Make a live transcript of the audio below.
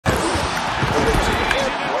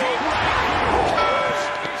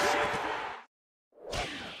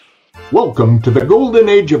Welcome to the Golden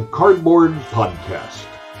Age of Cardboard podcast,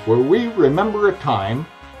 where we remember a time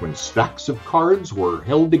when stacks of cards were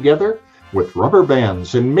held together with rubber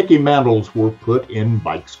bands and Mickey mantles were put in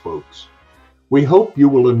bike spokes. We hope you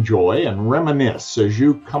will enjoy and reminisce as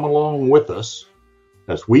you come along with us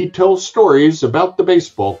as we tell stories about the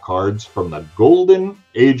baseball cards from the Golden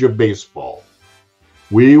Age of Baseball.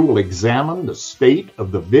 We will examine the state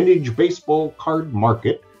of the vintage baseball card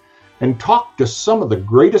market and talk to some of the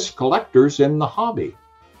greatest collectors in the hobby.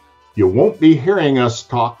 You won't be hearing us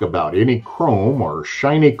talk about any chrome or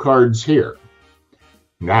shiny cards here.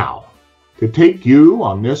 Now, to take you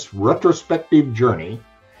on this retrospective journey,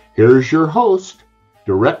 here's your host,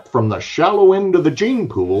 direct from the shallow end of the gene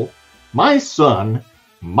pool, my son,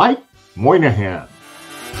 Mike Moynihan.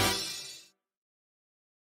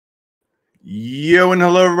 Yo and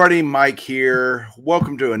hello everybody, Mike here.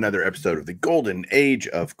 Welcome to another episode of the Golden Age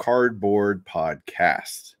of Cardboard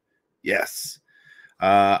podcast. Yes,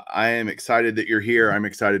 I am excited that you're here. I'm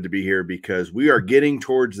excited to be here because we are getting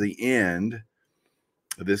towards the end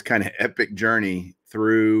of this kind of epic journey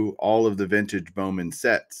through all of the vintage Bowman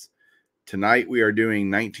sets. Tonight we are doing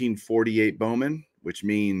 1948 Bowman, which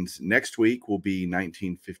means next week will be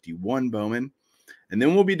 1951 Bowman, and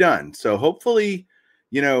then we'll be done. So hopefully,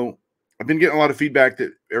 I've been getting a lot of feedback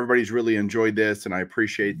that everybody's really enjoyed this, and I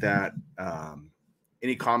appreciate that.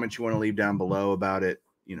 Any comments you want to leave down below about it,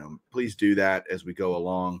 please do that as we go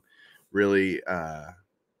along. Really,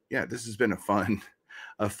 this has been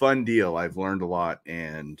a fun deal. I've learned a lot,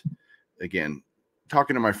 and again,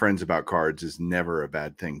 talking to my friends about cards is never a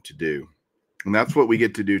bad thing to do, and that's what we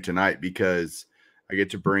get to do tonight because I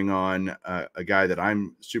get to bring on a guy that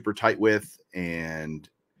I'm super tight with, and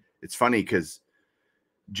it's funny because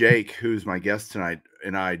Jake, who's my guest tonight,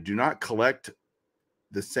 and I do not collect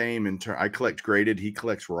the same in turn. I collect graded. He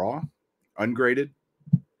collects raw, ungraded.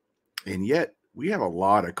 And yet we have a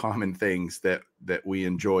lot of common things that we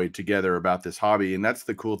enjoy together about this hobby. And that's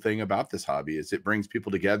the cool thing about this hobby is it brings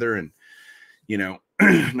people together. And,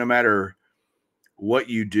 no matter what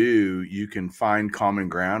you do, you can find common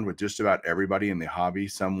ground with just about everybody in the hobby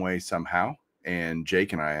some way, somehow. And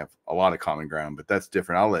Jake and I have a lot of common ground, but that's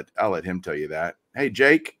different. I'll let him tell you that. Hey,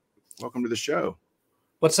 Jake, welcome to the show.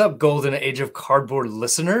 What's up, Golden Age of Cardboard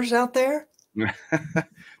listeners out there?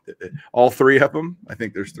 All three of them? I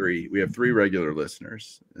think there's three. We have three regular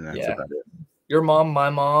listeners, and that's about it. Your mom, my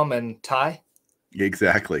mom, and Ty?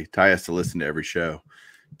 Exactly. Ty has to listen to every show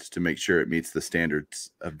just to make sure it meets the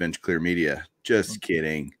standards of Bench Clear Media. Just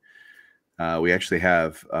kidding. We actually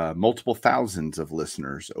have multiple thousands of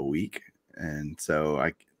listeners a week. And so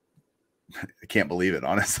I can't believe it,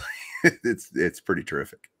 honestly. It's pretty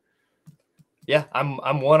terrific. Yeah,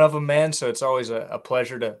 I'm one of them, man. So it's always a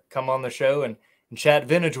pleasure to come on the show and chat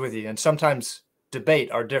vintage with you, and sometimes debate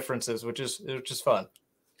our differences, which is fun.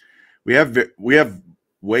 We have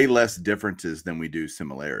way less differences than we do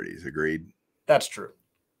similarities. Agreed? That's true.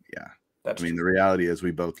 Yeah, that's. The reality is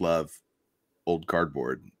we both love old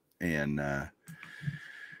cardboard and.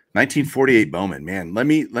 1948 Bowman, man. Let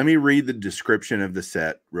me read the description of the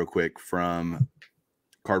set real quick from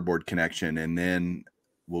Cardboard Connection, and then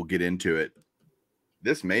we'll get into it.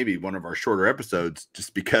 This may be one of our shorter episodes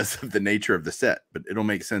just because of the nature of the set, but it'll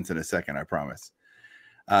make sense in a second, I promise.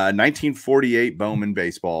 1948 Bowman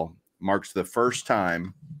baseball marks the first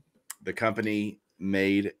time the company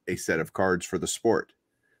made a set of cards for the sport.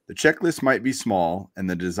 The checklist might be small and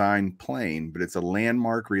the design plain, but it's a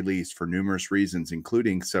landmark release for numerous reasons,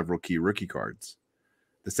 including several key rookie cards.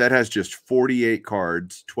 The set has just 48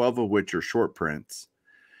 cards, 12 of which are short prints.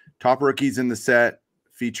 Top rookies in the set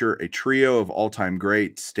feature a trio of all-time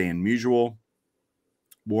greats, Stan Musial,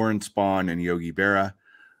 Warren Spahn, and Yogi Berra.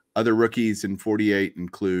 Other rookies in 48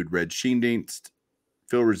 include Red Schoendienst,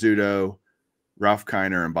 Phil Rizzuto, Ralph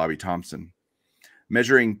Kiner, and Bobby Thompson.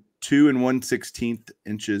 Measuring 2 1/16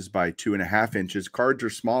 inches by 2.5 inches, cards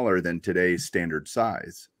are smaller than today's standard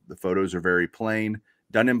size. The photos are very plain,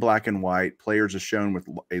 done in black and white. Players are shown with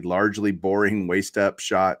a largely boring waist-up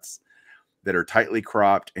shots that are tightly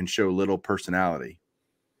cropped and show little personality.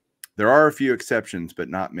 There are a few exceptions, but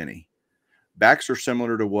not many. Backs are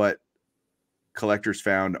similar to what collectors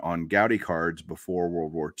found on Gaudy cards before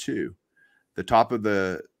World War II. The top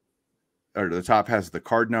has the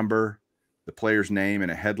card number, the player's name, and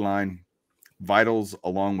a headline, vitals,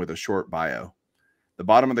 along with a short bio. The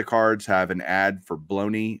bottom of the cards have an ad for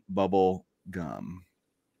Blony Bubble Gum.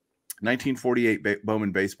 1948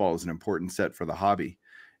 Bowman baseball is an important set for the hobby.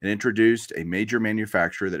 It introduced a major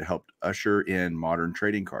manufacturer that helped usher in modern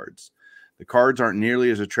trading cards. The cards aren't nearly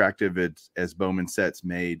as attractive as Bowman sets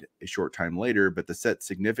made a short time later, but the set's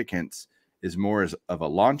significance is more as of a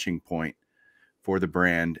launching point for the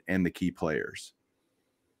brand and the key players.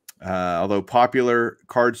 Although popular,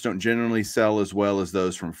 cards don't generally sell as well as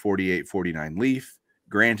those from 48-49 Leaf.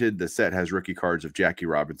 Granted, the set has rookie cards of Jackie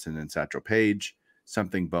Robinson and Satchel Paige,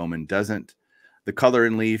 something Bowman doesn't. The color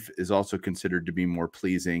in Leaf is also considered to be more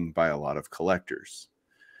pleasing by a lot of collectors.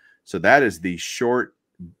 So that is the short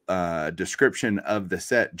description of the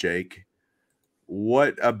set, Jake.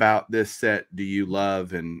 What about this set do you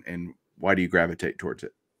love, and why do you gravitate towards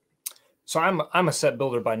it? So I'm a set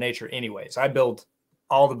builder by nature anyways. I build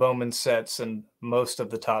all the Bowman sets and most of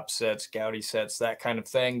the top sets, Gaudy sets, that kind of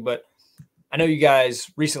thing. But I know you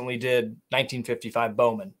guys recently did 1955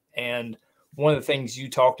 Bowman, and one of the things you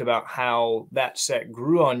talked about how that set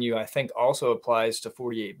grew on you, I think also applies to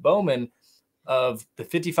 48 Bowman, of the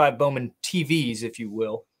 55 Bowman TVs, if you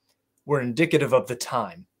will, were indicative of the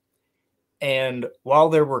time. And while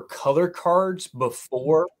there were color cards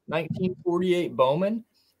before 1948 Bowman,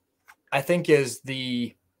 I think is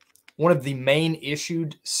one of the main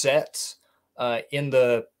issued sets in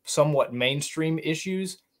the somewhat mainstream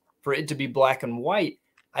issues, for it to be black and white,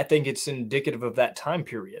 I think it's indicative of that time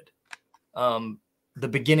period. The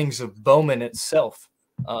beginnings of Bowman itself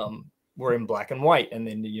were in black and white, and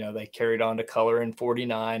then they carried on to color in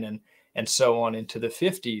 49 and so on into the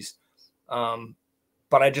 50s.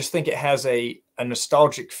 But I just think it has a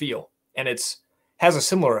nostalgic feel, and has a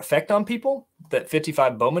similar effect on people that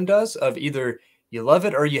 55 Bowman does, of either you love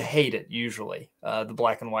it or you hate it, usually, the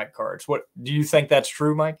black and white cards. What do you think that's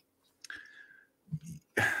true, Mike?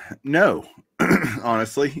 No,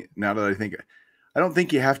 honestly, now that I don't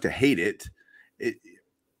think you have to hate it.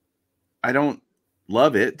 I don't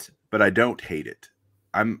love it, but I don't hate it.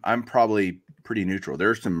 I'm probably pretty neutral.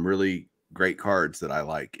 There's some really great cards that I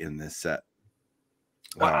like in this set.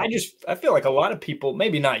 Well, I feel like a lot of people,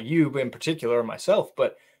 maybe not you in particular or myself,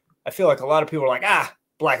 but I feel like a lot of people are like,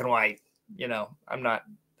 black and white, I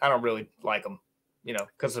don't really like them,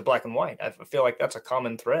 because they're black and white. I feel like that's a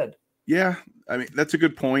common thread. Yeah. I mean, that's a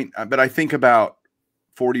good point. But I think about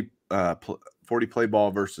 40 play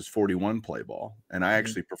ball versus 41 play ball. And I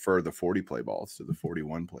actually prefer the 40 play balls to the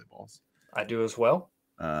 41 play balls. I do as well.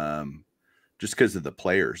 Just because of the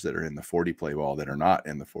players that are in the 40 play ball that are not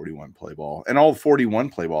in the 41 play ball. And all 41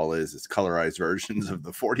 play ball is colorized versions of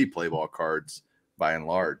the 40 play ball cards by and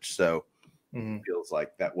large. So it feels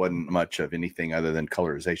like that wasn't much of anything other than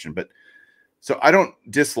colorization. But so I don't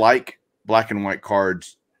dislike black and white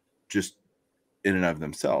cards just in and of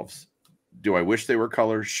themselves. Do I wish they were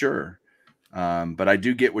colors? Sure. But I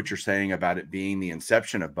do get what you're saying about it being the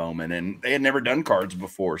inception of Bowman, and they had never done cards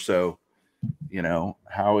before. So,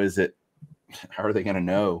 how are they going to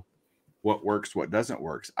know what works, what doesn't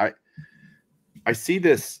work? I see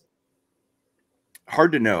this,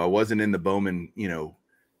 hard to know. I wasn't in the Bowman,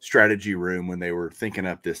 strategy room when they were thinking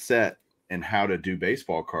up this set and how to do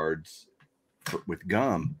baseball cards with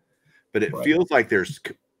gum, but it feels like there's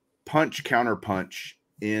punch, counter punch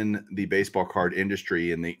in the baseball card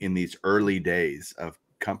industry in these early days of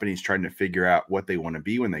companies trying to figure out what they want to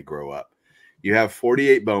be when they grow up. You have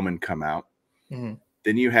 48 Bowman come out. Then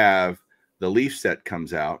you have the Leaf set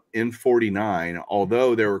comes out in 49,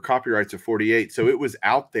 although there were copyrights of 48. So it was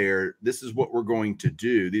out there. This is what we're going to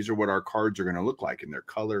do. These are what our cards are going to look like in their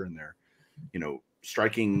color and their,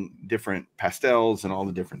 striking different pastels and all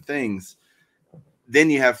the different things. Then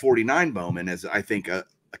you have 49 Bowman as, I think, a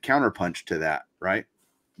counterpunch to that, right?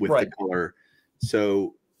 With the color.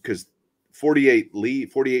 So, because 49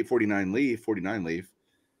 Leaf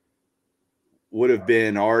would have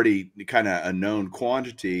been already kind of a known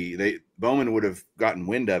quantity. Bowman would have gotten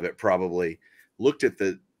wind of it, probably looked at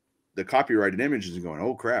the copyrighted images and going,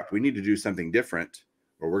 oh crap, we need to do something different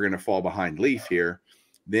or we're going to fall behind Leaf here.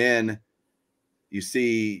 Then you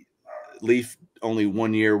see Leaf only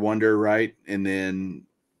 1 year wonder, right? And then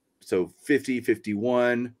so 50,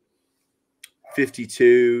 51,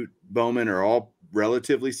 52 Bowman are all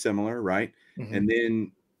relatively similar, right? And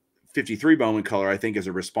then 53 Bowman color, I think, is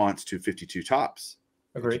a response to 52 Tops.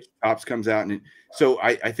 Agreed. Tops comes out. And so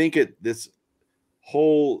I think this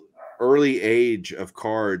whole early age of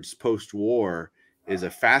cards post-war is a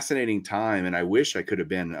fascinating time. And I wish I could have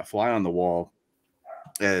been a fly on the wall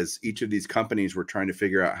as each of these companies were trying to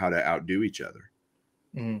figure out how to outdo each other.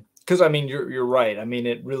 Because, I mean, you're right. I mean,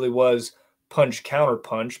 it really was punch, counter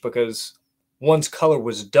punch, because once color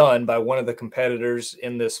was done by one of the competitors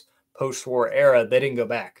in this post-war era, they didn't go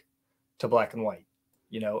back to black and white,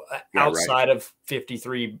 outside of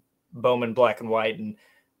 53 Bowman black and white. And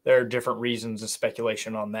there are different reasons and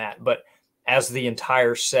speculation on that. But as the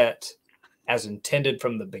entire set, as intended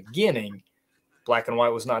from the beginning, black and white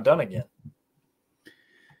was not done again.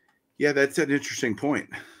 Yeah, that's an interesting point.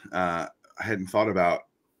 I hadn't thought about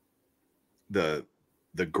the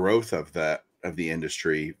growth of the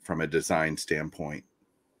industry from a design standpoint.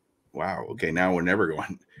 Wow. Okay, now we're never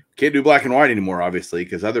going. Can't do black and white anymore, obviously,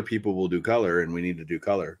 because other people will do color, and we need to do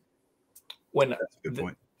color. When That's a good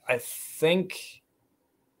point. I think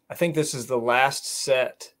this is the last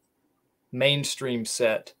mainstream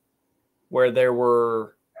set where there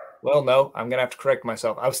were. Well, no, I'm gonna have to correct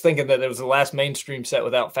myself. I was thinking that it was the last mainstream set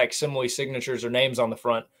without facsimile signatures or names on the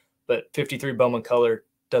front, but 53 Bowman Color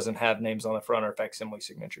doesn't have names on the front or facsimile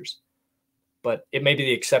signatures. But it may be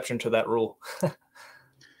the exception to that rule.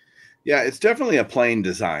 Yeah, it's definitely a plain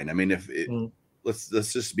design. I mean, let's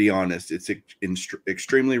just be honest, it's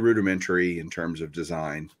extremely rudimentary in terms of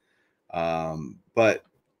design, but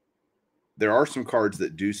there are some cards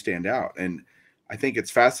that do stand out, and I think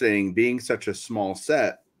it's fascinating. Being such a small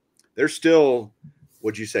set, there's still,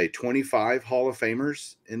 what'd you say, 25 Hall of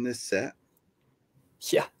Famers in this set?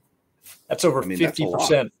 Yeah, that's over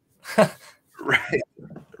 50%.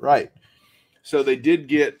 Right. So they did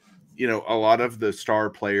get, a lot of the star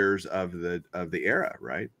players of the era,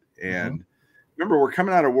 right? And remember, we're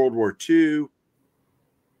coming out of World War II.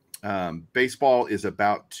 Baseball is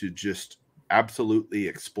about to just absolutely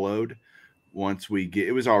explode. Once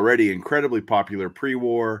it was already incredibly popular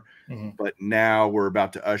pre-war, but now we're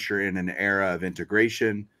about to usher in an era of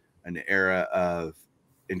integration, an era of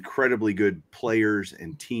incredibly good players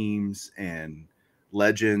and teams and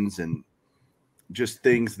legends and just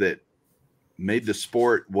things that made the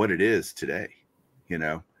sport what it is today,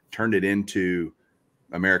 turned it into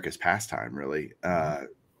America's pastime, really.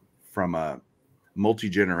 From a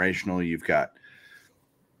multi-generational, you've got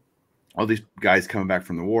all these guys coming back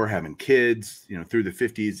from the war, having kids, through the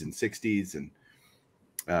 50s and 60s, and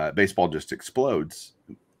baseball just explodes.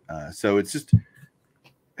 So it's just,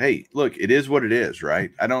 hey, look, it is what it is,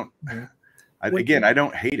 right? I don't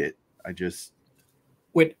hate it. I'm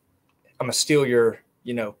gonna steal your,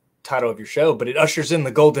 title of your show, but it ushers in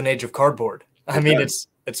the golden age of cardboard.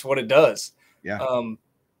 It's what it does. Yeah.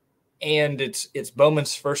 And it's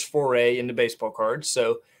Bowman's first foray into baseball cards.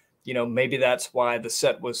 So, maybe that's why the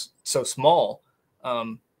set was so small.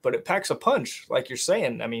 But it packs a punch, like you're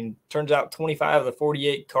saying. I mean, turns out 25 of the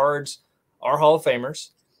 48 cards are Hall of Famers.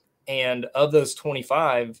 And of those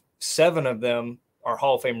 25, 7 of them are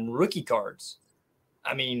Hall of Fame rookie cards.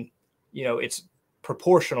 I mean, it's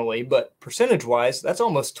proportionally, but percentage wise, that's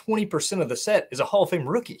almost 20% of the set is a Hall of Fame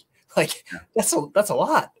rookie. Like that's a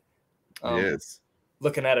lot. It is.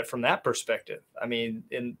 Looking at it from that perspective. I mean,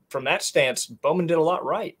 from that stance, Bowman did a lot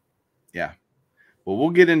right. Yeah. Well, we'll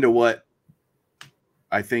get into what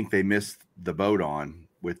I think they missed the boat on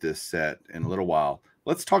with this set in a little while.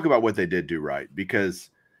 Let's talk about what they did do right, because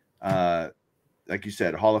like you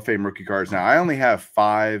said, Hall of Fame rookie cards. Now, I only have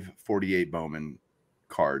 5 48 Bowman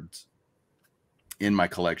cards in my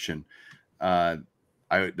collection.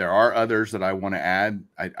 There are others that I want to add.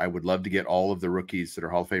 I would love to get all of the rookies that are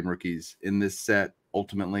Hall of Fame rookies in this set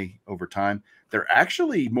ultimately over time. They're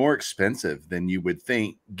actually more expensive than you would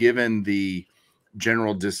think, given the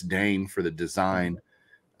general disdain for the design.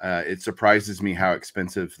 It surprises me how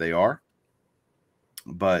expensive they are.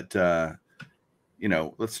 But,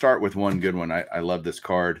 let's start with one good one. I love this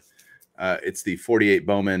card. It's the 48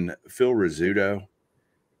 Bowman Phil Rizzuto.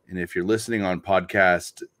 And if you're listening on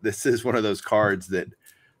podcast, this is one of those cards that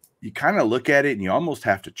you kind of look at it and you almost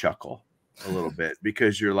have to chuckle a little bit,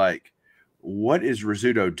 because you're like, what is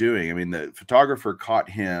Rizzuto doing? I mean, the photographer caught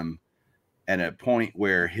him at a point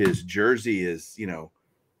where his jersey is, it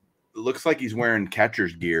looks like he's wearing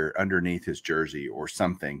catcher's gear underneath his jersey or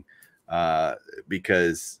something,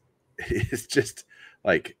 because it's just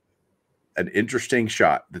like an interesting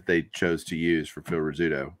shot that they chose to use for Phil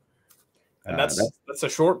Rizzuto. And that's a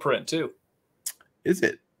short print too. Is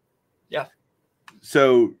it? Yeah.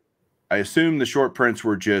 So I assume the short prints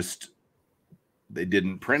were just, they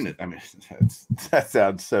didn't print it. I mean, that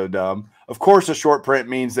sounds so dumb. Of course, a short print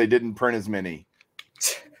means they didn't print as many.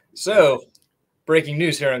 So, breaking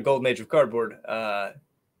news here on Golden Age of Cardboard.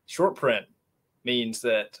 Short print means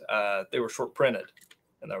that they were short printed,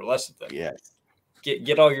 and there were less of them. Yes.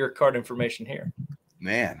 Get all your card information here.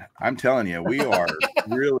 Man, I'm telling you, we are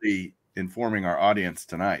really informing our audience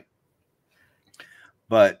tonight.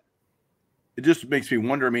 But it just makes me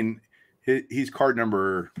wonder. I mean, he's card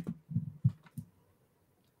number,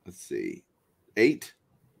 let's see, 8.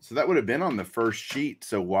 So that would have been on the first sheet.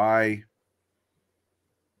 So why,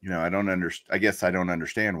 I don't understand. I guess I don't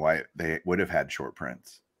understand why they would have had short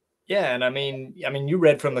prints. Yeah, and I mean, you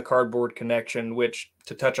read from the Cardboard Connection, which,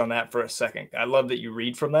 to touch on that for a second, I love that you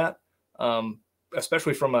read from that,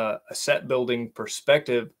 especially from a set building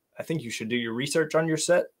perspective. I think you should do your research on your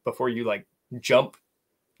set before you like jump,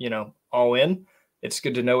 all in. It's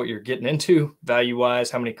good to know what you're getting into value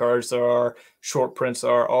wise, how many cards there are, short prints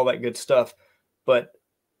are, all that good stuff. But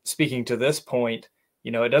speaking to this point,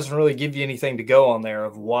 it doesn't really give you anything to go on there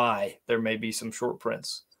of why there may be some short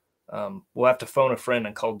prints. We'll have to phone a friend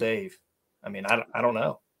and call Dave. I mean, I don't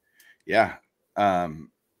know. Yeah. But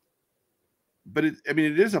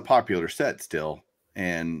it is a popular set still.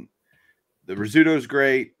 And the Rizzuto is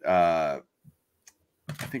great. I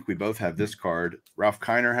think we both have this card. Ralph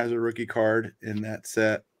Kiner has a rookie card in that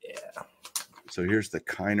set. Yeah. So here's the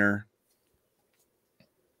Kiner.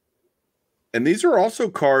 And these are also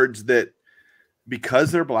cards that,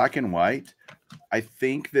 because they're black and white, I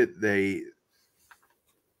think that they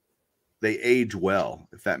age well,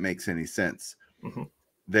 if that makes any sense. Mm-hmm.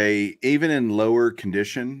 They, even in lower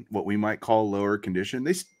condition, what we might call lower condition,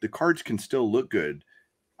 the cards can still look good.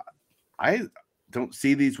 I don't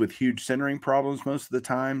see these with huge centering problems most of the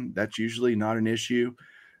time. That's usually not an issue.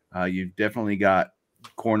 You've definitely got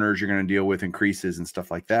corners you're going to deal with and creases and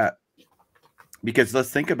stuff like that. Because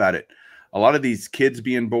let's think about it. A lot of these kids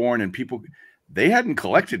being born and people, they hadn't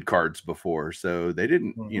collected cards before. So they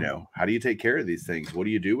didn't, how do you take care of these things? What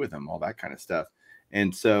do you do with them? All that kind of stuff.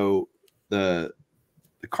 And so the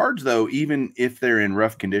cards, though, even if they're in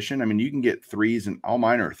rough condition, I mean, you can get threes, and all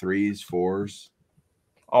mine are threes, fours.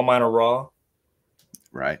 All mine are raw.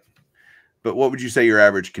 Right. But what would you say your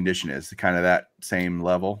average condition is? Kind of that same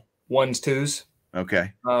level? Ones, twos.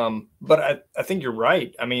 Okay. But I think you're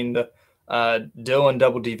right. I mean, the Dylan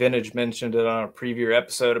Double D Vintage mentioned it on a previous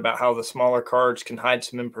episode about how the smaller cards can hide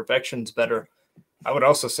some imperfections better. I would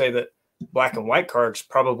also say that black and white cards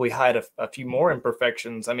probably hide a few more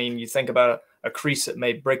imperfections. I mean, you think about a crease that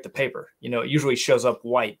may break the paper. It usually shows up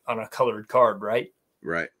white on a colored card, right?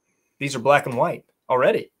 Right. These are black and white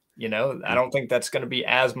already. I don't think that's going to be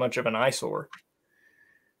as much of an eyesore.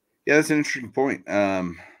 Yeah, that's an interesting point.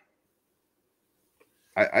 I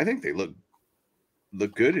think they look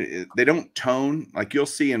good. They don't tone. Like you'll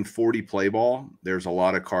see in 40 play ball, there's a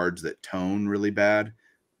lot of cards that tone really bad,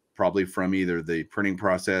 probably from either the printing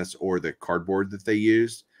process or the cardboard that they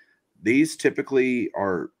use. These typically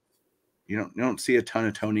are, you don't see a ton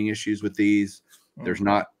of toning issues with these. There's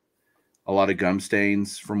not a lot of gum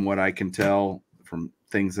stains from what I can tell from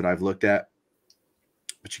things that I've looked at.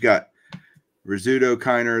 But you got Rizzuto,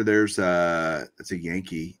 Kiner. There's it's a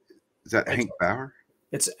Yankee. Is that Hank Bauer?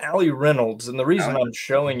 It's Allie Reynolds. And the reason I'm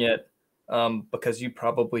showing it, because you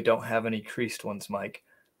probably don't have any creased ones, Mike.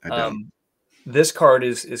 I don't. This card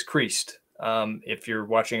is creased. If you're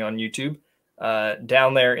watching on YouTube,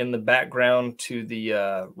 down there in the background to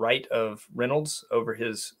the right of Reynolds over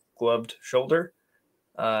his gloved shoulder,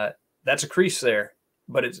 that's a crease there.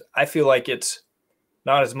 But I feel like it's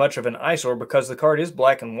not as much of an eyesore because the card is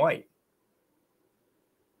black and white.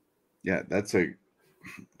 Yeah, that's a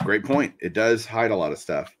great point. It does hide a lot of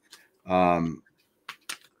stuff. 3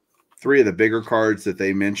 of the bigger cards that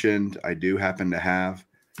they mentioned, I do happen to have.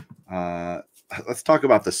 Let's talk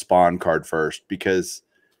about the Spawn card first, because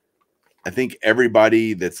I think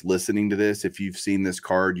everybody that's listening to this, if you've seen this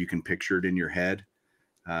card, you can picture it in your head.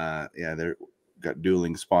 Yeah, they're got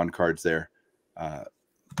dueling Spawn cards there.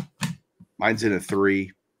 Mine's in a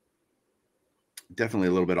 3. Definitely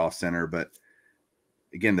a little bit off center, but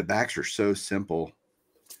again, the backs are so simple.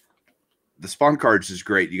 The Spawn cards is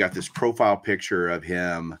great. You got this profile picture of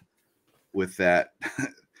him with that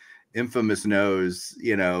infamous nose.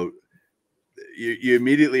 You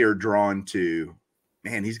immediately are drawn to,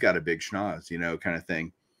 man, he's got a big schnoz, kind of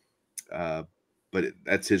thing. But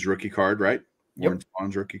that's his rookie card, right? Yep. Warren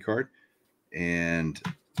Spawn's rookie card. And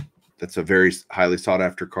that's a very highly sought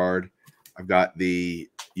after card. I've got the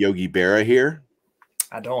Yogi Berra here.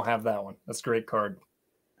 I don't have that one. That's a great card.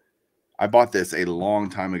 I bought this a long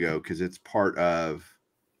time ago because it's part of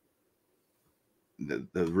the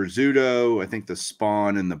Rizzuto. I think the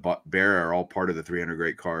Spawn and the Berra are all part of the 300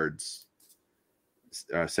 Great Cards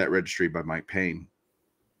set registry by Mike Payne.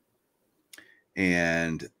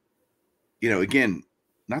 And, again,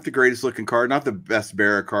 not the greatest looking card, not the best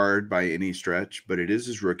Berra card by any stretch, but it is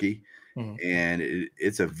his rookie. Mm-hmm. And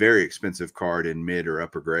it's a very expensive card in mid or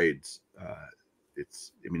upper grades.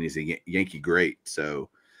 He's a Yankee great. So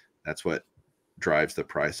that's what drives the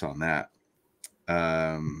price on that.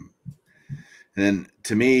 And then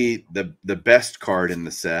to me, the best card in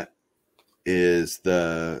the set is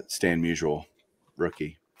the Stan Musial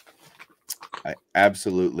rookie. I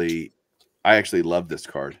actually love this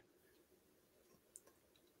card.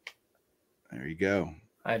 There you go.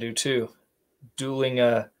 I do too.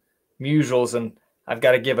 Dueling Musials, and I've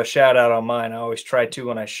got to give a shout out on mine. I always try to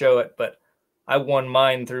when I show it, but I won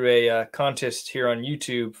mine through a contest here on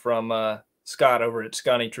YouTube from Scott over at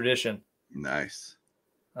Scotty Tradition. Nice.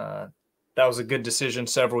 That was a good decision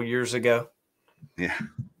several years ago. Yeah.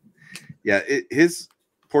 Yeah. His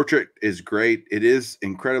portrait is great. It is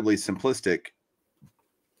incredibly simplistic,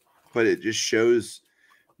 but it just shows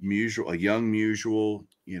a young Musial,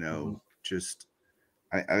 just,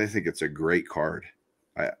 I think it's a great card.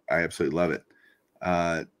 I absolutely love it.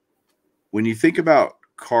 When you think about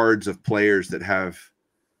cards of players that have,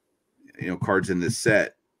 cards in this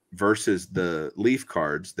set versus the leaf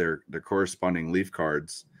cards, their corresponding leaf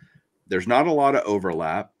cards, there's not a lot of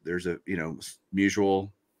overlap. There's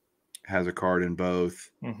Musial has a card in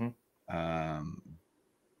both.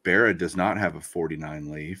 Barra does not have a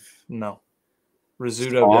 49 leaf. No.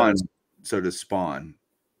 Rizzuto does. So does Spawn.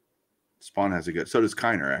 Spawn has a good. So does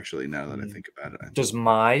Kiner, actually, now that I think about it. Does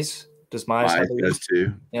Mize? Does Mize have a leaf? Does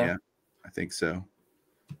too. Yeah, I think so.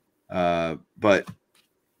 But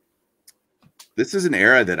this is an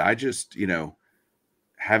era that I just,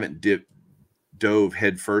 haven't dove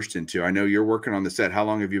headfirst into. I know you're working on the set. How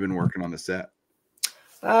long have you been working on the set?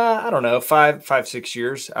 I don't know, 6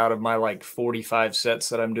 years out of my like 45 sets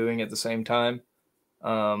that I'm doing at the same time.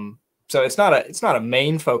 So it's not a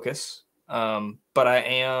main focus. But I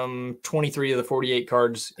am 23 of the 48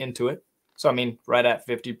 cards into it. So I mean, right at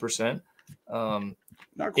 50%.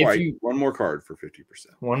 Not quite. One more card for 50%.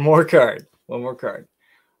 One more card.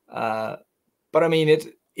 But I mean,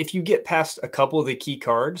 if you get past a couple of the key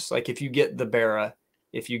cards, like if you get the Barra,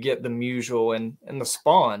 if you get the Musial and the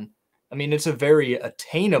Spawn, I mean, it's a very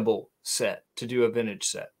attainable set to do a vintage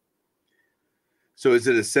set. So is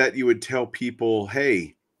it a set you would tell people,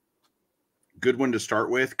 hey, good one to start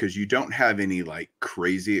with, because you don't have any like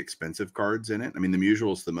crazy expensive cards in it? I mean, the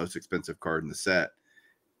Musial is the most expensive card in the set.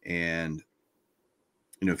 And,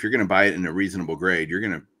 if you're going to buy it in a reasonable grade, you're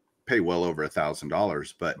going to pay well over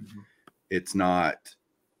 $1,000, but it's not,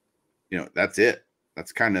 that's it.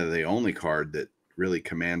 That's kind of the only card that really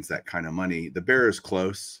commands that kind of money. The Bear is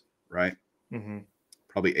close, right?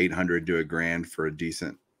 Probably $800 to $1,000 for a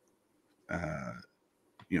decent, 4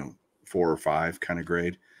 or 5 kind of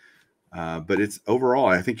grade. But it's overall,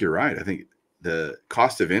 I think you're right. I think the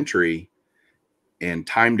cost of entry and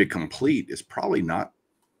time to complete is probably not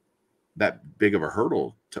that big of a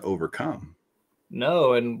hurdle to overcome.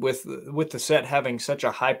 No, and with the set having such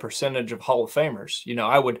a high percentage of Hall of Famers,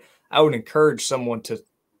 I would encourage someone to,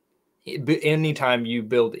 anytime you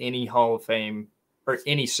build any Hall of Fame or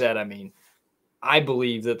any set, I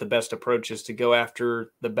believe that the best approach is to go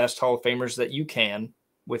after the best Hall of Famers that you can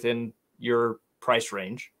within your price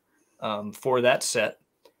range for that set.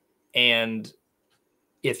 And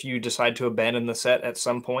if you decide to abandon the set at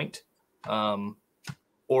some point,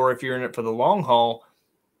 or if you're in it for the long haul,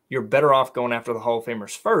 you're better off going after the Hall of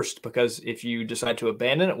Famers first, because if you decide to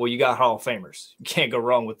abandon it, well, you got Hall of Famers. You can't go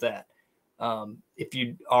wrong with that. If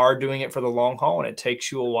you are doing it for the long haul and it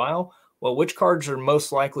takes you a while, well, which cards are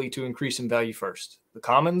most likely to increase in value first? The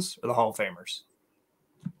commons or the Hall of Famers?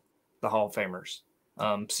 The Hall of Famers.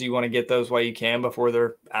 So you want to get those while you can before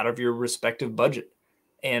they're out of your respective budget.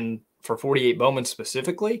 And for 48 Bowman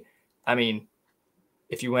specifically,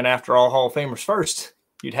 if you went after all Hall of Famers first,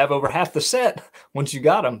 you'd have over half the set once you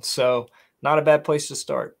got them. So not a bad place to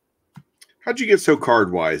start. How'd you get so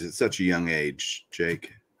card wise at such a young age,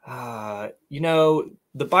 Jake?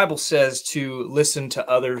 The Bible says to listen to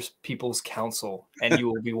other people's counsel and you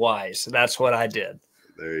will be wise. So that's what I did.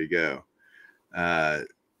 There you go.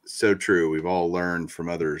 So true. We've all learned from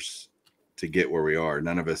others to get where we are.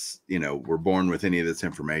 None of us, were born with any of this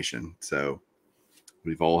information. So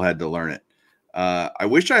we've all had to learn it. I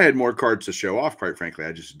wish I had more cards to show off, quite frankly.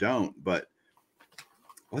 I just don't. But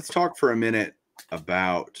let's talk for a minute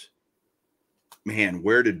about,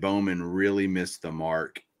 where did Bowman really miss the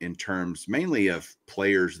mark in terms mainly of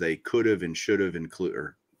players they could have and should have included,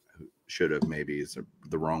 or should have maybe is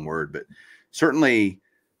the wrong word, but certainly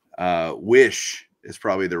wish is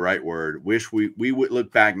probably the right word. Wish we would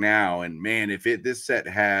look back now and, if this set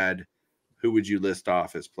had, who would you list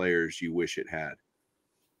off as players you wish it had?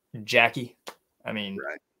 Jackie.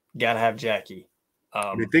 Right. Gotta have Jackie.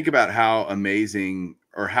 Think about how amazing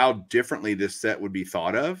or how differently this set would be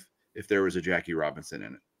thought of if there was a Jackie Robinson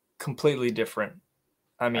in it. Completely different.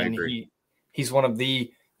 I agree. He's one of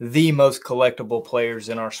the most collectible players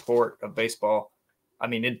in our sport of baseball.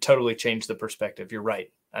 It totally changed the perspective. You're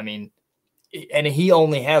right. And he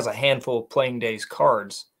only has a handful of playing days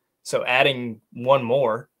cards. So adding one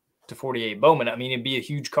more to 48 Bowman, it'd be a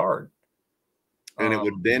huge card. And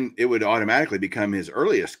it would automatically become his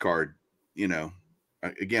earliest card.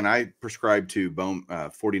 Again, I prescribe to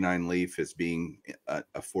 49 Leaf as being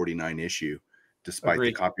a 49 issue. despite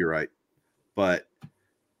Agreed. the copyright. But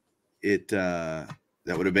that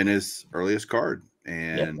would have been his earliest card,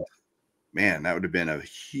 and man, that would have been a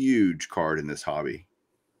huge card in this hobby.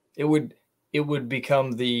 It would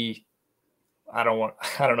become the I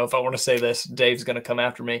don't know if I want to say this. Dave's going to come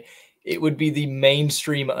after me. It would be the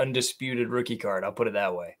mainstream undisputed rookie card. I'll put it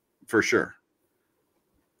that way. For sure.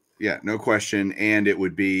 Yeah, no question. And it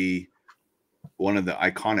would be one of the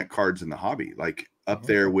iconic cards in the hobby, like up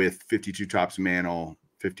there with 52 Topps Mantle,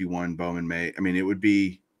 51 Bowman May. I mean, it would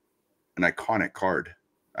be an iconic card.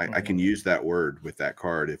 I can use that word with that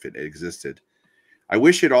card if it existed. I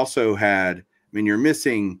wish it also had, I mean, you're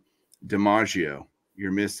missing DiMaggio.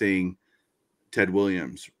 You're missing Ted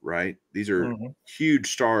Williams, right? These are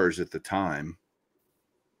huge stars at the time.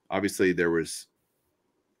 Obviously, there was,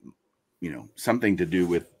 something to do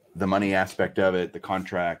with the money aspect of it, the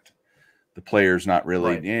contract, the players not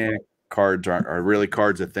really, cards are really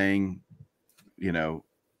cards a thing.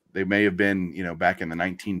 They may have been, back in the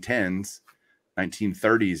 1910s,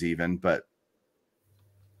 1930s even, but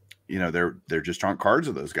there just aren't cards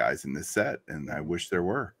of those guys in this set, and I wish there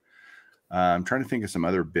were. I'm trying to think of some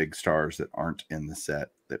other big stars that aren't in the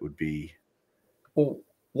set that would be. Well,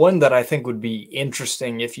 one that I think would be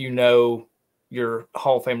interesting if you know your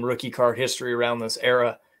Hall of Fame rookie card history around this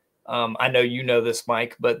era. I know you know this,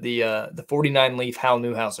 Mike, but the 49 leaf Hal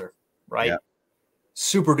Newhouser, right? Yeah.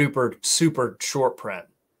 Super duper, super short print.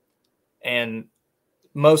 And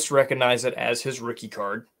most recognize it as his rookie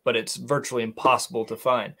card, but it's virtually impossible to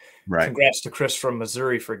find. Right. Congrats to Chris from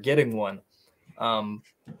Missouri for getting one.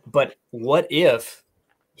 But what if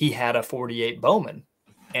he had a 48 Bowman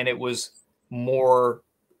and it was more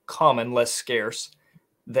common, less scarce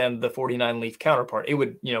than the 49 leaf counterpart? It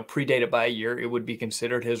would, predate it by a year. It would be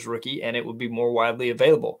considered his rookie and it would be more widely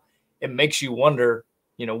available. It makes you wonder,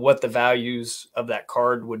 what the values of that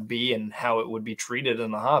card would be and how it would be treated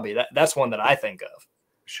in the hobby. That's one that I think of.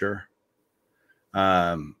 Sure.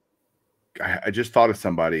 I just thought of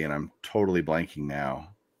somebody and I'm totally blanking now.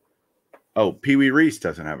 Oh, Pee Wee Reese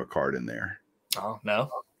doesn't have a card in there. Oh,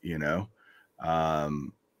 no.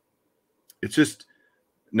 It's just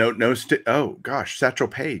oh gosh, Satchel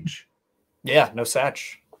Paige. Yeah, no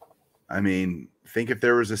Satch. I mean, think if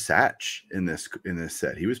there was a Satch in this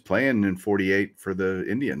set. He was playing in 48 for the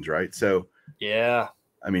Indians, right? So yeah.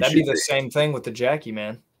 I mean, that'd be the same thing with the Jackie,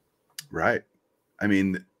 man. Right. I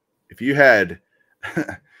mean, if you had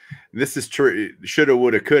this is true, shoulda,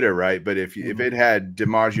 woulda, coulda, right? But if it had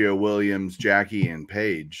DiMaggio, Williams, Jackie, and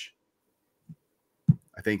Page,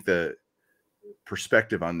 I think the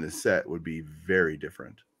perspective on this set would be very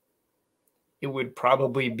different. It would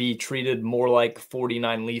probably be treated more like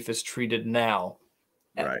 49 leaf is treated now,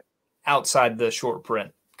 right? Outside the short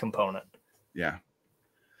print component. Yeah.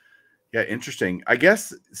 Yeah, interesting. I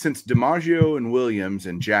guess since DiMaggio and Williams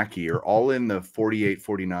and Jackie are all in the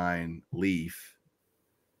 48-49 leaf,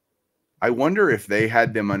 I wonder if they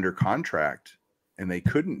had them under contract and they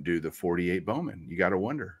couldn't do the 48 Bowman. You got to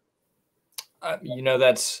wonder.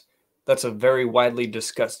 That's a very widely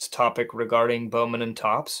discussed topic regarding Bowman and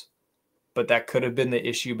Topps, but that could have been the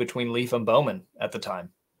issue between Leaf and Bowman at the time.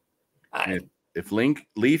 If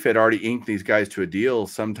Leaf had already inked these guys to a deal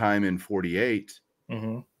sometime in 48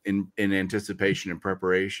 in anticipation and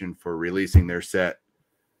preparation for releasing their set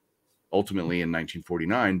ultimately in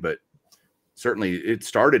 1949, but certainly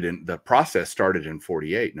the process started in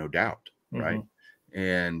 48, no doubt. Right.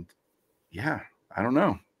 And yeah, I don't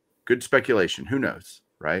know. Good speculation. Who knows?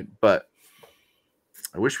 Right. But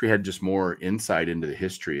I wish we had just more insight into the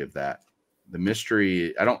history of that. The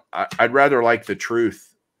mystery. I'd rather like the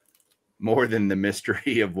truth more than the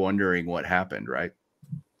mystery of wondering what happened. Right.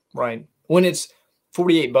 Right. When it's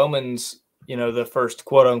 48 Bowman's, the first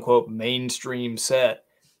quote unquote mainstream set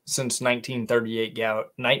since 1938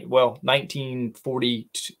 gout,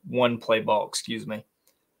 1941 play ball, excuse me.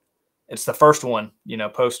 It's the first one,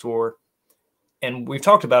 post-war. And we've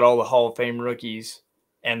talked about all the Hall of Fame rookies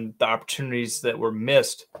and the opportunities that were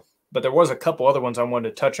missed, but there was a couple other ones I wanted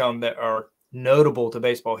to touch on that are notable to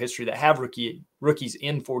baseball history that have rookies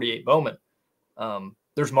in 48 Bowman.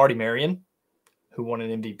 There's Marty Marion, who won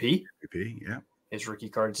an MVP. MVP, yeah. His rookie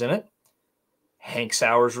card's in it. Hank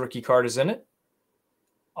Sauer's rookie card is in it.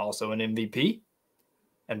 Also an MVP.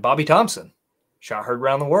 And Bobby Thompson, shot heard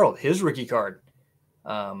around the world, his rookie card.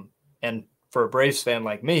 And for a Braves fan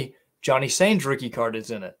like me, Johnny Sain's rookie card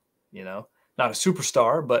is in it. Not a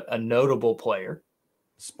superstar, but a notable player.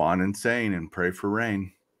 Spawn insane and pray for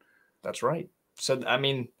rain. That's right. So, I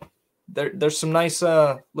mean, there's some nice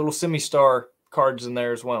little semi-star cards in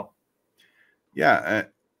there as well. Yeah,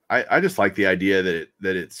 I just like the idea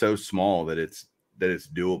that it's so small that it's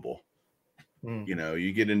doable. You know,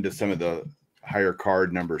 you get into some of the higher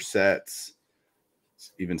card number sets,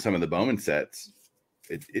 even some of the Bowman sets,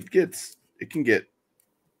 it can get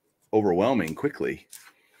overwhelming quickly.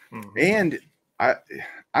 And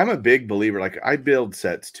I'm a big believer, like I build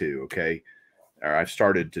sets too, okay? Or I've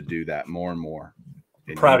started to do that more and more.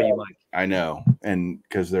 I'm proud of you, Mike. I know, and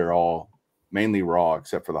because they're all mainly raw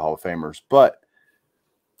except for the Hall of Famers. But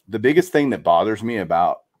the biggest thing that bothers me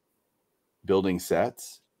about building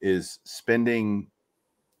sets is spending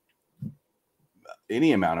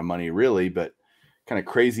any amount of money, really, but kind of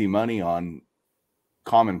crazy money on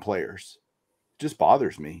common players. It just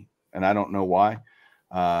bothers me, and I don't know why.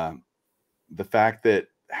 The fact that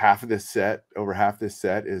over half this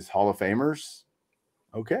set is Hall of Famers,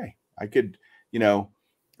 okay. I could,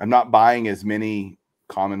 I'm not buying as many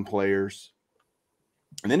common players.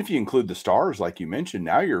 And then if you include the stars, like you mentioned,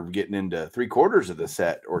 now you're getting into 3/4 of the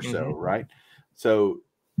set or so, right? So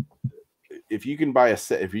if you can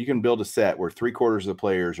build a set where 3/4 of the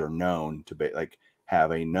players are known to be like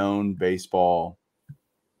have a known baseball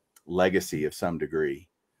legacy of some degree,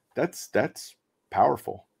 that's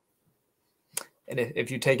powerful. And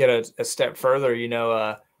if you take it a step further,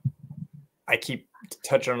 I keep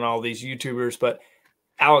touching on all these YouTubers, but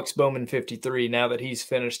Alex Bowman 53, now that he's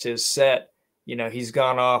finished his set, he's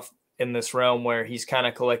gone off in this realm where he's kind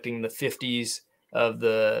of collecting the 50s of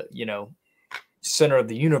the, center of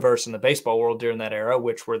the universe in the baseball world during that era,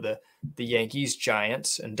 which were the Yankees,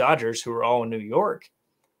 Giants, and Dodgers, who were all in New York.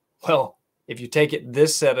 Well, if you take it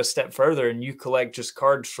this set a step further and you collect just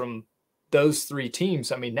cards from those three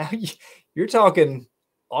teams, I mean, now you're talking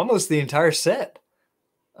almost the entire set.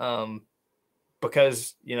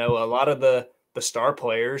 Because, a lot of the star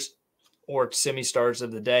players or semi-stars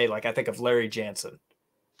of the day, like I think of Larry Jansen,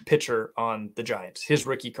 pitcher on the Giants, his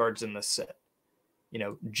rookie card's in this set.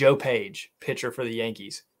 Joe Page, pitcher for the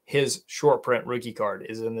Yankees, his short print rookie card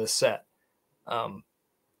is in this set.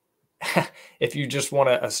 If you just want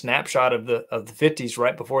a snapshot of the 50s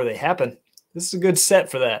right before they happen, this is a good set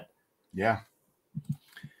for that. Yeah.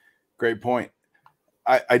 Great point.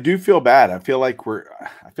 I do feel bad. I feel like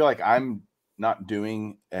I'm not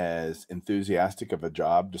doing as enthusiastic of a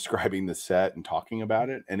job describing the set and talking about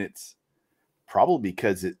it. And it's probably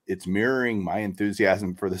because it's mirroring my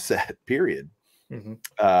enthusiasm for the set, period.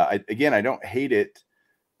 I don't hate it,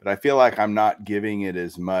 but I feel like I'm not giving it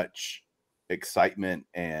as much excitement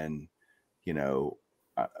and,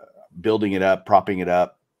 building it up, propping it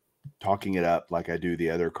up, talking it up like I do the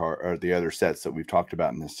other sets that we've talked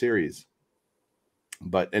about in this series.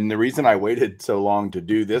 And the reason I waited so long to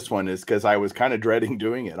do this one is because I was kind of dreading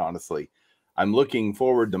doing it, honestly. I'm looking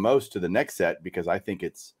forward the most to the next set because I think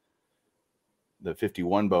it's the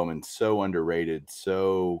 51 Bowman, so underrated,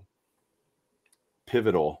 so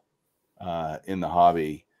pivotal in the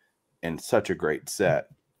hobby, and such a great set.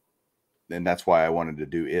 And that's why I wanted to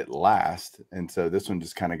do it last. And so this one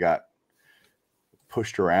just kind of got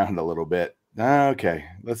pushed around a little bit. Okay,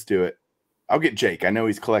 let's do it. I'll get Jake. I know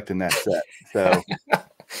he's collecting that set. So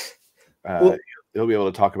he'll be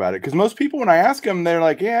able to talk about it. Because most people, when I ask them, they're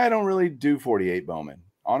like, yeah, I don't really do 48 Bowman.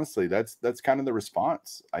 Honestly, that's kind of the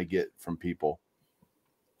response I get from people.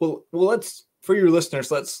 Well, let's, for your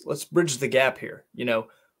listeners, let's bridge the gap here.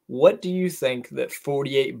 What do you think that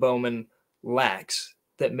 48 Bowman lacks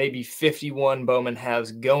that maybe 51 Bowman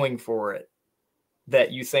has going for it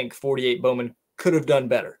that you think 48 Bowman could have done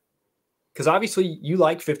better? Because obviously you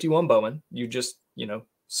like 51 Bowman. You just,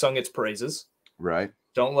 sung its praises. Right.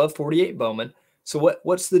 Don't love 48 Bowman. So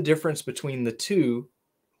what's the difference between the two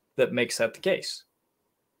that makes that the case?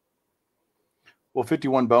 Well,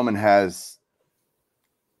 51 Bowman has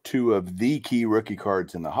two of the key rookie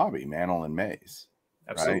cards in the hobby, Mantle and Mays.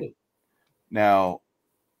 Absolutely. Right? Now,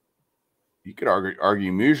 you could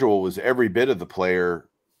argue Musial was every bit of the player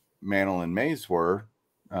Mantle and Mays were.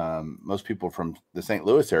 Most people from the St.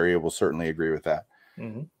 Louis area will certainly agree with that.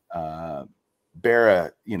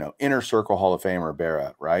 Berra, inner circle Hall of Famer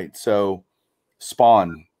Berra, right? So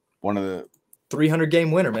Spawn, one of the 300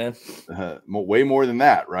 game winner, man. Way more than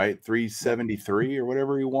that, right? 373 or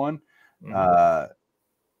whatever he won. One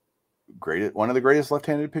of the greatest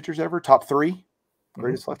left-handed pitchers ever. Top 3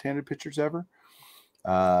 greatest left-handed pitchers ever.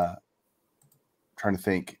 Trying to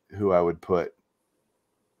think who I would put.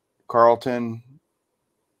 Carlton,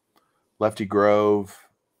 Lefty Grove,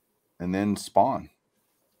 and then Spawn.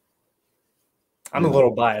 I'm a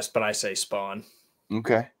little biased, but I say Spawn.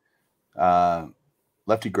 Okay.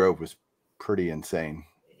 Lefty Grove was pretty insane.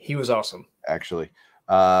 He was awesome. Actually.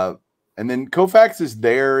 And then Koufax is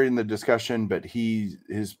there in the discussion, but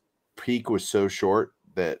his peak was so short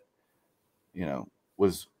that,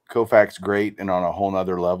 was Koufax, great, and on a whole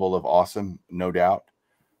nother level of awesome, no doubt.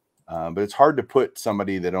 But it's hard to put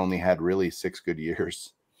somebody that only had really 6 good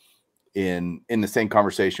years in the same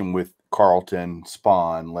conversation with Carlton,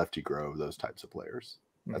 Spawn, Lefty Grove, those types of players.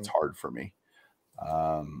 That's hard for me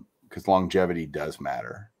because longevity does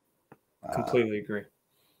matter. Completely agree.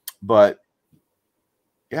 But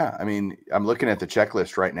yeah, I mean, I'm looking at the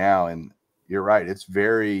checklist right now, and you're right. It's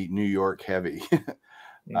very New York heavy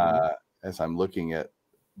as I'm looking at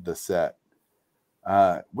the set.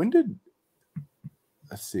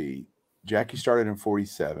 Let's see, Jackie started in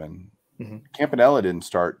 47. Campanella didn't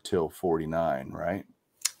start till 49, right?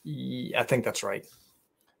 Yeah, I think that's right.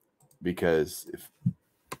 Because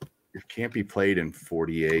if Campy played in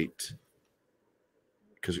 48,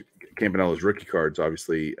 because Campanella's rookie card's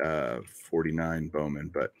obviously 49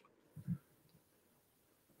 Bowman, but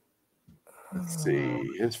let's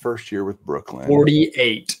see, his first year with Brooklyn.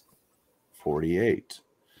 48.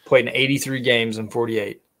 Played in 83 games in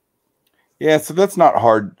 48. Yeah, so that's not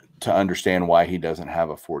hard to understand why he doesn't have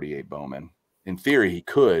a 48 Bowman. In theory, he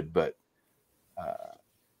could, but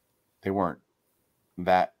they weren't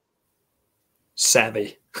that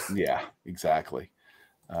savvy. Yeah, exactly.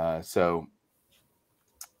 So,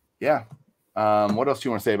 yeah. What else do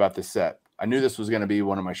you want to say about this set? I knew this was going to be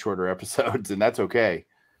one of my shorter episodes, and that's okay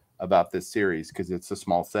about this series because it's a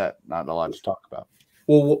small set, not a lot to talk about.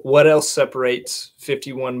 Well, what else separates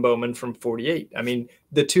 51 Bowman from 48? I mean,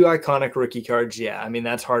 the 2 iconic rookie cards, yeah. I mean,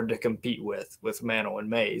 that's hard to compete with Mantle and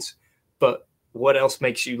Mays. But what else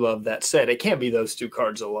makes you love that set? It can't be those 2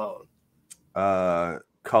 cards alone.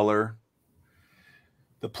 Color.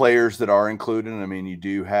 The players that are included. I mean, you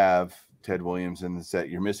do have Ted Williams in the set.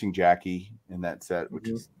 You're missing Jackie in that set, which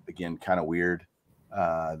is, again, kind of weird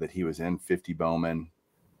that he was in 50 Bowman.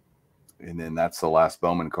 And then that's the last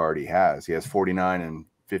Bowman card he has. He has 49 and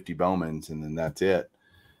 50 Bowmans, and then that's it.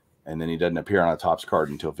 And then he doesn't appear on a Topps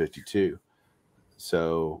card until 52.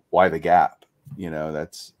 So why the gap?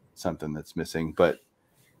 That's something that's missing. But,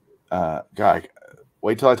 God,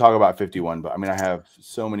 wait till I talk about 51. But, I mean, I have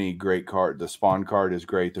so many great cards. The Spawn card is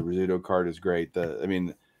great. The Rizzuto card is great.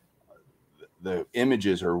 The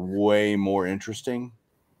images are way more interesting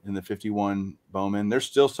in the 51 Bowman. There's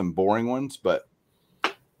still some boring ones, but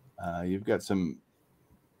you've got some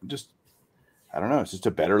I don't know. It's just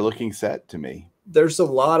a better looking set to me. There's a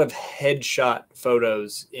lot of headshot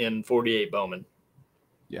photos in 48 Bowman.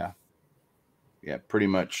 Yeah. Yeah. Pretty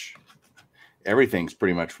much everything's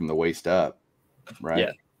pretty much from the waist up, right?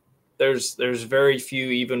 Yeah. There's very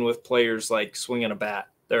few, even with players like swinging a bat.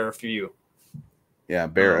 There are a few. Yeah.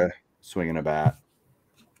 Berra swinging a bat.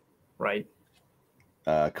 Right.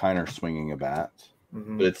 Kiner swinging a bat.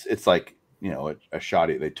 But it's like, a shot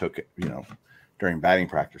they took, during batting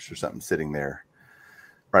practice or something, sitting there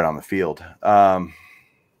right on the field.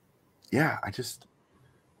 Yeah, I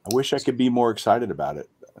wish I could be more excited about it.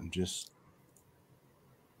 I'm just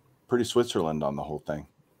pretty Switzerland on the whole thing.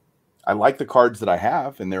 I like the cards that I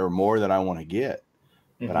have, and there are more that I want to get,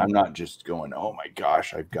 but I'm not just going, oh my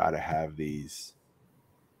gosh, I've got to have these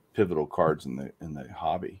pivotal cards in the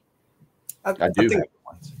hobby. I do have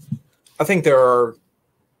ones. I think there are,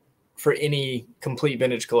 for any complete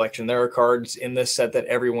vintage collection, there are cards in this set that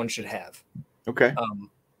everyone should have. Okay.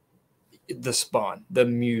 The Spawn, the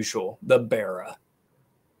Musial, the Berra.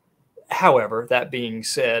 However, that being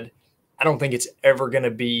said, I don't think it's ever going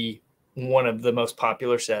to be one of the most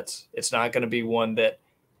popular sets. It's not going to be one that,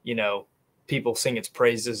 people sing its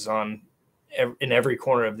praises on in every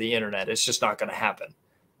corner of the internet. It's just not going to happen.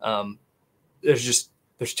 There's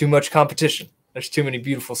too much competition. There's too many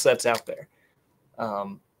beautiful sets out there.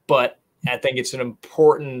 But I think it's an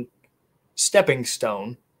important stepping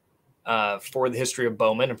stone for the history of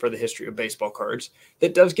Bowman and for the history of baseball cards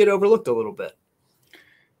that does get overlooked a little bit.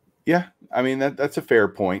 Yeah, I mean, that's a fair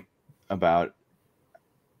point about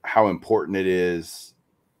how important it is.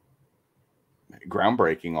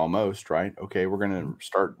 Groundbreaking almost, right? Okay, we're going to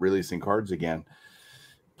start releasing cards again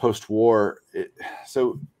post-war.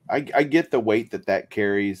 So I get the weight that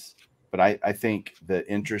carries, but I think the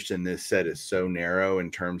interest in this set is so narrow in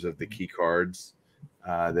terms of the key cards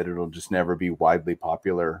that it'll just never be widely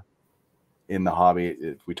popular in the hobby.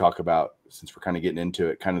 If we talk about, since we're kind of getting into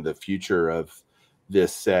it, kind of the future of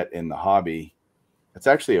this set in the hobby, it's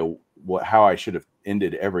actually how I should have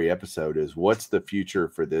ended every episode is, what's the future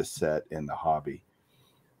for this set in the hobby?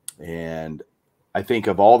 And I think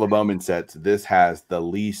of all the Bowman sets, this has the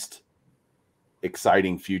least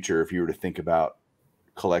exciting future. If you were to think about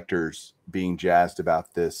collectors being jazzed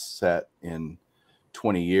about this set in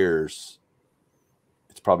 20 years,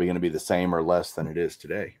 it's probably going to be the same or less than it is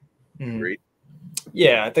today. Agreed?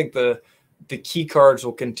 Yeah, I think the the key cards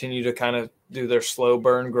will continue to kind of do their slow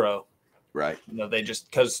burn grow. Right. They just,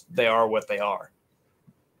 because they are what they are.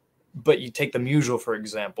 But you take the Musial, for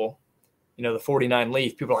example, the 49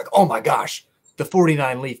 leaf, people are like, oh my gosh, the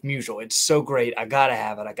 49 leaf Musial, it's so great. I got to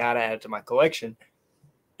have it. I got to add it to my collection.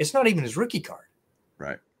 It's not even his rookie card.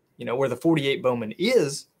 Right. Where the 48 Bowman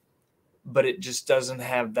is, but it just doesn't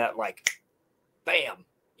have that like, bam,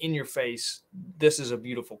 in your face. This is a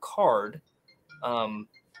beautiful card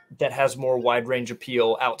that has more wide range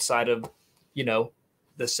appeal outside of,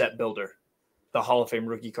 the set builder, the Hall of Fame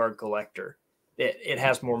rookie card collector. It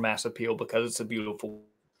has more mass appeal because it's a beautiful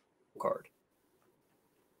card.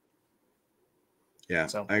 Yeah,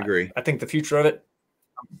 so I agree. I think the future of it,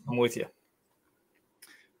 I'm with you.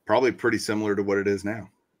 Probably pretty similar to what it is now,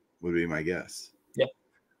 would be my guess. Yeah.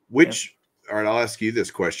 All right, I'll ask you this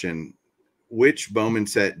question. Which Bowman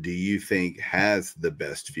set do you think has the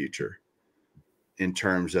best future in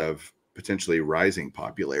terms of potentially rising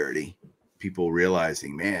popularity? People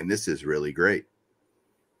realizing, man, this is really great.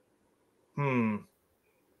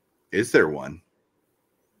 Is there one?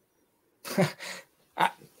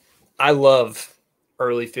 I love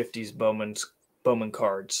early 50s Bowman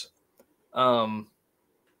cards.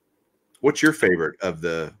 What's your favorite of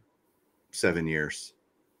the 7 years?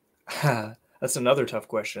 That's another tough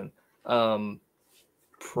question.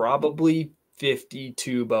 Probably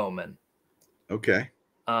 52 Bowman. Okay.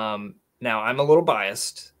 Now I'm a little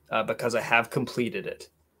biased because I have completed it.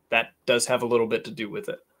 That does have a little bit to do with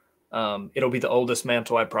it. It'll be the oldest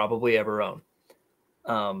mantle I probably ever own.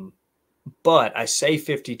 But I say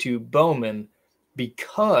 52 Bowman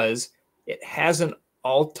because it has an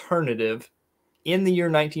alternative in the year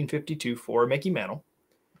 1952 for Mickey Mantle.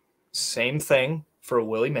 Same thing for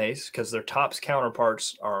Willie Mays because their Topps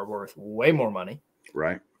counterparts are worth way more money.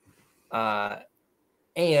 Right.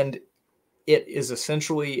 And it is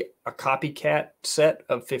essentially a copycat set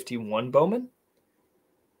of 51 Bowman,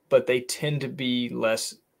 but they tend to be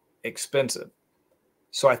less expensive.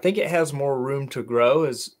 So I think it has more room to grow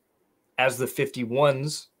as the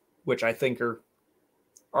 51s, which I think are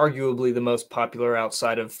arguably the most popular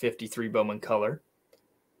outside of 53 Bowman color,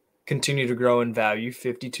 continue to grow in value.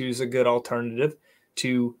 52 is a good alternative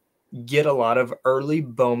to get a lot of early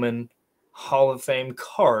Bowman Hall of Fame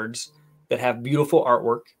cards that have beautiful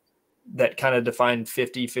artwork that kind of define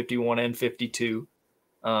 50, 51, and 52.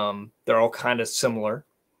 They're all kind of similar.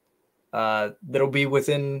 That'll be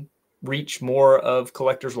within reach more of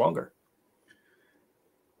collectors longer.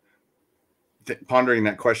 Pondering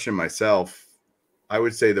that question myself, I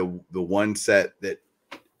would say the one set that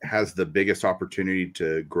has the biggest opportunity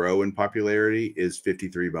to grow in popularity is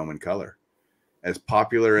 53 Bowman color. As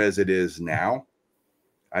popular as it is now,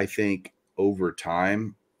 I think over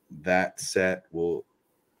time that set will,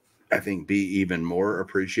 I think, be even more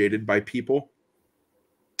appreciated by people.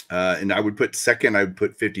 And I would put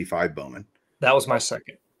 55 Bowman. That was my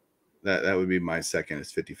second. That would be my second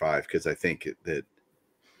is 55 because I think that,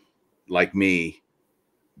 like me,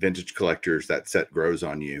 vintage collectors, that set grows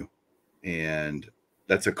on you. And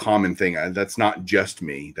that's a common thing. That's not just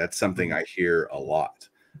me. That's something I hear a lot.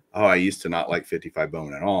 Oh, I used to not like 55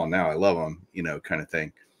 Bowman at all. Now I love them, kind of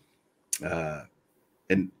thing.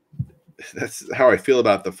 And that's how I feel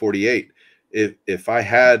about the 48. If I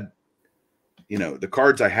had, the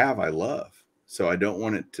cards I have, I love. So I don't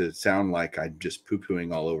want it to sound like I'm just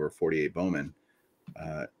poo-pooing all over 48 Bowman.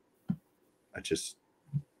 It's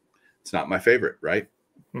not my favorite, right?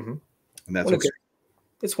 Mm-hmm. And that's okay.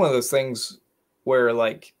 It's one of those things where,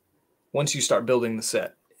 like, once you start building the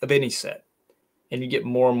set of any set and you get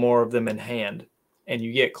more and more of them in hand and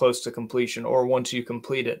you get close to completion, or once you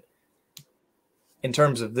complete it, in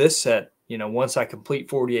terms of this set, once I complete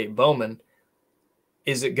 48 Bowman,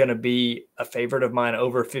 is it going to be a favorite of mine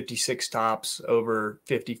over 56 Topps, over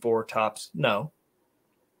 54 Topps? No,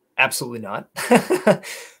 absolutely not.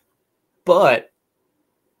 But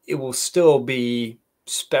it will still be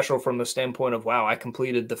special from the standpoint of, wow, I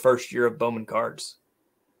completed the first year of Bowman cards.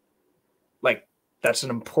 Like, that's an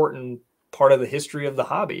important part of the history of the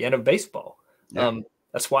hobby and of baseball. Yeah.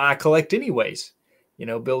 That's why I collect anyways,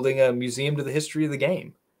 building a museum to the history of the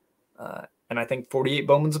game. And I think 48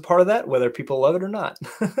 Bowman's a part of that, whether people love it or not.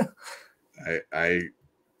 I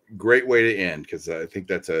great way to end, because I think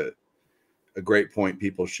that's a great point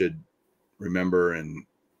people should remember. And,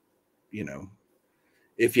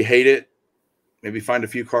 if you hate it, maybe find a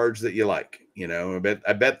few cards that you like.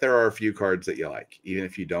 I bet there are a few cards that you like, even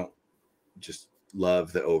if you don't just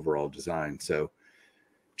love the overall design. So,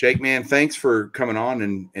 Jake, man, thanks for coming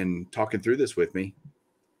on and talking through this with me.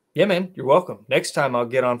 Yeah, man, you're welcome. Next time I'll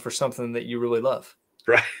get on for something that you really love.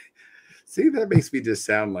 Right. See, that makes me just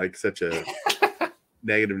sound like such a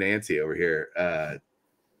negative Nancy over here.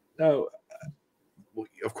 No,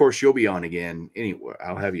 of course you'll be on again. Anyway,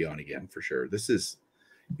 I'll have you on again for sure.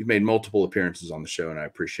 You've made multiple appearances on the show, and I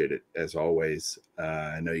appreciate it as always.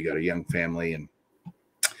 I know you got a young family, and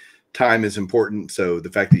time is important. So the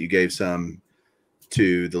fact that you gave some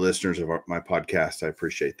to the listeners of my podcast, I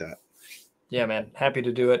appreciate that. Yeah, man. Happy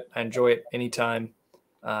to do it. I enjoy it anytime.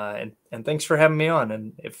 And thanks for having me on.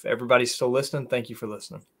 And if everybody's still listening, thank you for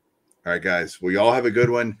listening. All right, guys. Well, you all have a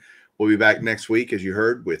good one. We'll be back next week, as you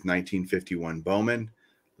heard, with 1951 Bowman.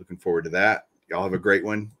 Looking forward to that. Y'all have a great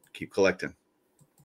one. Keep collecting.